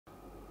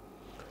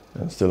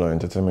And still on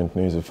entertainment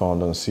news, the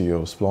founder and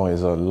CEO of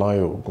Splicer,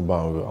 Layo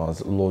Ogunbanwo,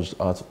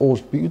 has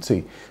urged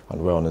beauty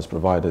and wellness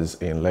providers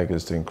in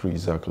Lagos to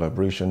increase their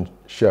collaboration,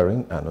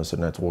 sharing, and also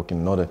networking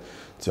in order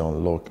to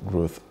unlock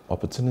growth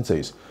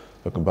opportunities.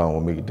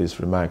 Ogunbanwo made these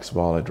remarks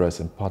while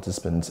addressing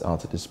participants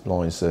at the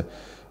Splicer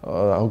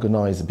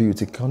organized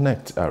Beauty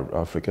Connect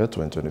Africa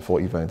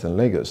 2024 event in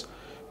Lagos.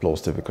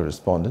 Plus, TV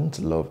correspondent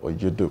Love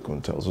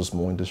Oyedokun tells us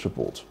more in this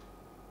report.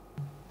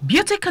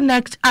 Beauty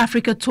Connect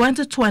Africa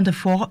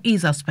 2024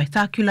 is a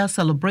spectacular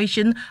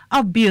celebration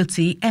of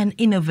beauty and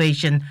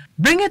innovation,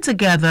 bringing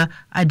together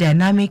a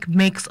dynamic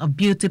mix of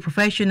beauty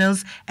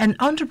professionals and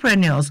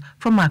entrepreneurs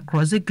from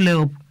across the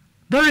globe.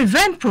 The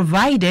event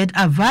provided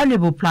a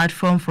valuable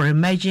platform for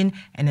emerging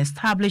and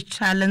established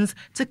talents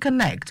to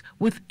connect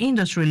with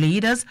industry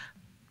leaders,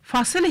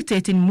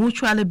 facilitating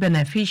mutually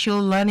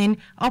beneficial learning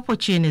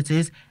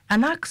opportunities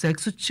and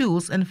access to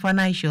tools and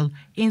financial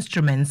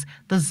instruments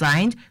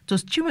designed to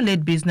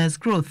stimulate business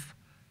growth.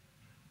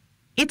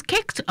 It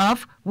kicked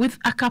off with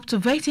a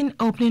captivating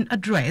opening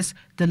address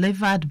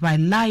delivered by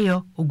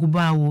Layo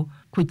Ogunbanwo,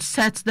 which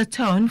sets the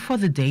tone for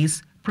the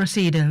day's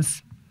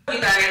proceedings. You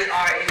guys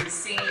are in the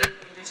same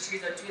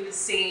industries or doing the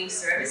same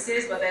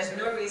services, but there's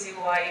no reason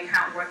why you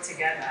can't work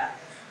together.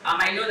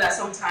 I know that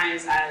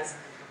sometimes as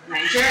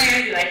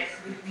Nigerian,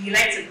 we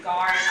like to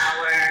guard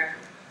our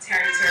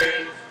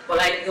territory, but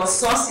like your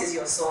sauce is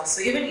your sauce.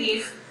 So even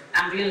if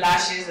I'm doing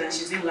lashes and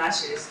she's doing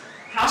lashes,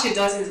 how she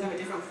does it is going to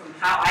be different from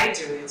how I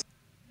do it.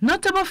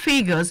 Notable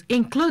figures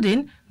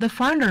including the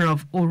founder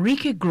of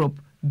Oriki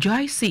Group,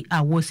 Joyce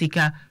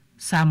Awosika,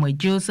 Samuel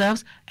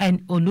Josephs,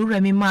 and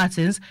Oluremi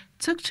Martins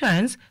took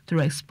turns to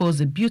expose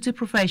the beauty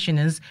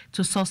professionals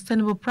to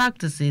sustainable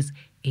practices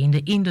in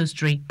the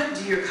industry. What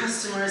do your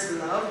customers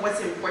love?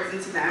 What's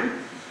important to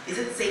them? Is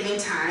it saving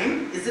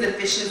time? Is it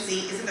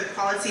efficiency? Is it the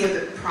quality of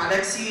the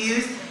products you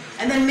use?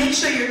 And then make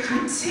sure you're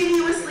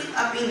continuously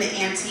upping the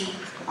ante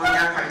on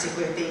that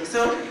particular thing.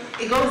 So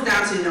it goes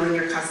down to knowing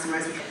your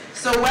customers.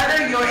 So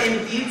whether you're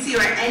in beauty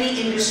or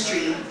any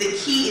industry, the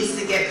key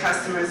is to get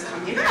customers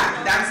coming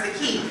back. That's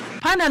the key.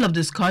 Panel of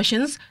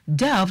discussions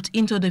delved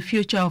into the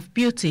future of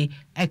beauty,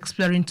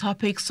 exploring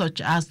topics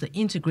such as the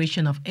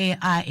integration of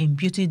AI in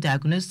beauty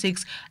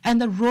diagnostics and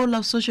the role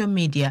of social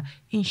media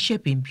in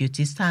shaping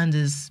beauty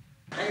standards.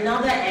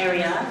 Another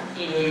area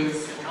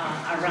is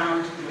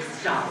around the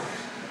staff.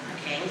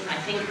 Okay, I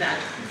think that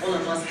all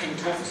of us can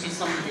talk to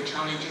some of the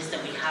challenges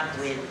that we have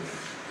with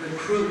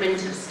recruitment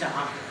of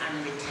staff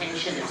and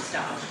retention of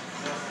staff.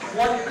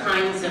 What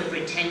kinds of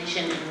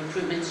retention and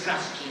recruitment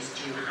strategies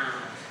do you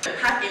have?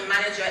 Have a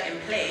manager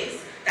in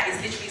place that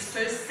is literally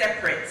so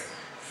separate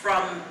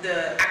from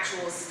the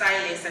actual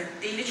stylist, and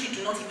they literally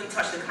do not even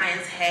touch the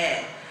client's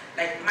hair.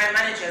 Like my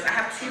managers, I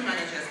have 2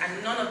 managers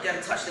and none of them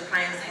touch the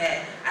client's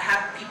hair. I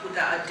have people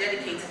that are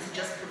dedicated to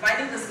just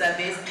providing the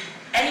service.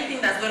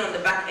 Anything that's going on the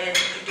back end,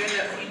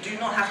 you do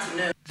not have to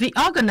know. The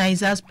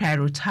organizers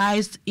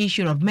prioritized the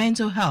issue of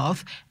mental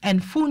health,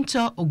 and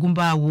Funta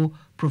Ogunbanwo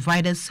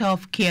provided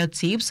self-care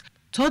tips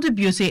to the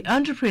beauty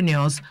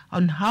entrepreneurs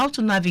on how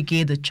to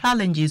navigate the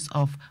challenges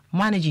of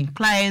managing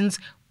clients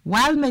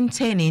while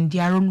maintaining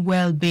their own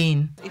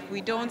well-being. If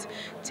we don't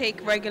take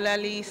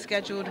regularly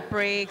scheduled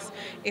breaks,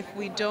 if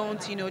we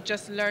don't,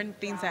 just learn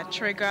things that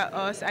trigger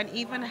us and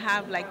even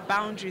have like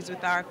boundaries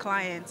with our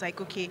clients, like,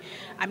 okay,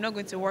 I'm not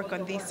going to work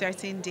on these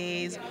certain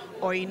days,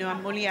 or,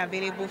 I'm only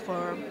available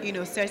for,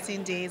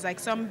 certain days. Like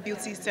some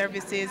beauty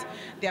services,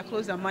 they're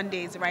closed on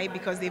Mondays, right?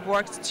 Because they've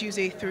worked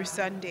Tuesday through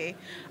Sunday.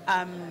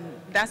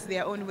 That's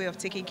their own way of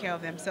taking care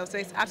of themselves. So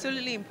it's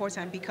absolutely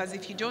important, because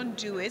if you don't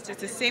do it,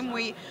 it's the same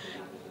way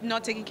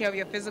not taking care of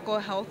your physical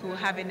health will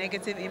have a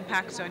negative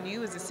impact on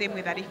you. It's the same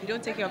way that if you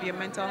don't take care of your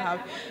mental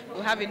health, it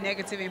will have a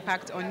negative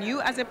impact on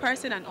you as a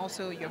person and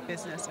also your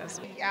business as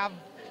well. I've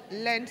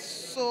learned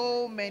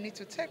so many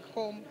to take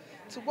home,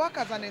 to work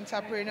as an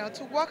entrepreneur,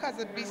 to work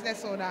as a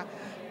business owner,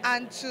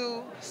 and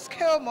to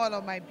scale more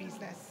of my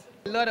business.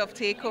 A lot of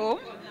take home.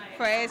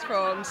 First,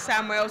 from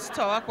Samuel's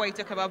talk, where you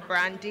talk about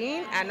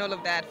branding and all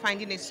of that,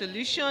 finding a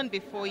solution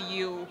before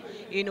you,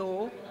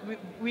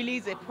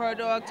 release a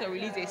product or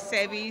release a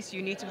service.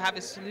 You need to have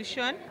a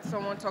solution.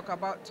 Someone talk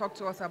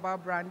to us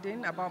about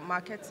branding, about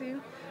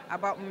marketing,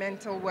 about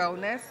mental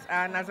wellness,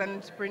 and as an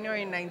entrepreneur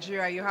in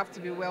Nigeria, you have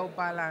to be well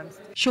balanced.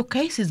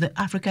 Showcases the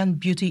African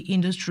beauty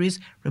industry's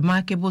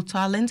remarkable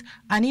talent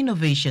and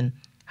innovation,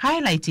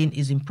 highlighting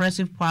its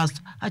impressive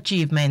past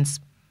achievements.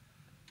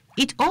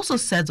 It also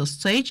sets the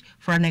stage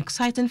for an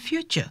exciting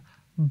future,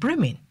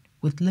 brimming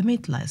with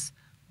limitless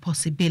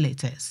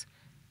possibilities.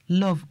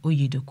 Love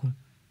Oyedokun,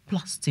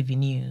 Plus TV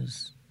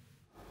News.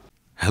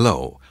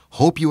 Hello,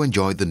 hope you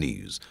enjoyed the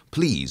news.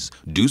 Please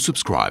do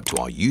subscribe to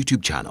our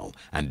YouTube channel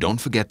and don't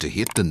forget to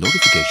hit the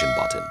notification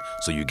button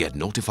so you get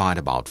notified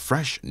about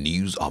fresh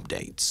news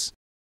updates.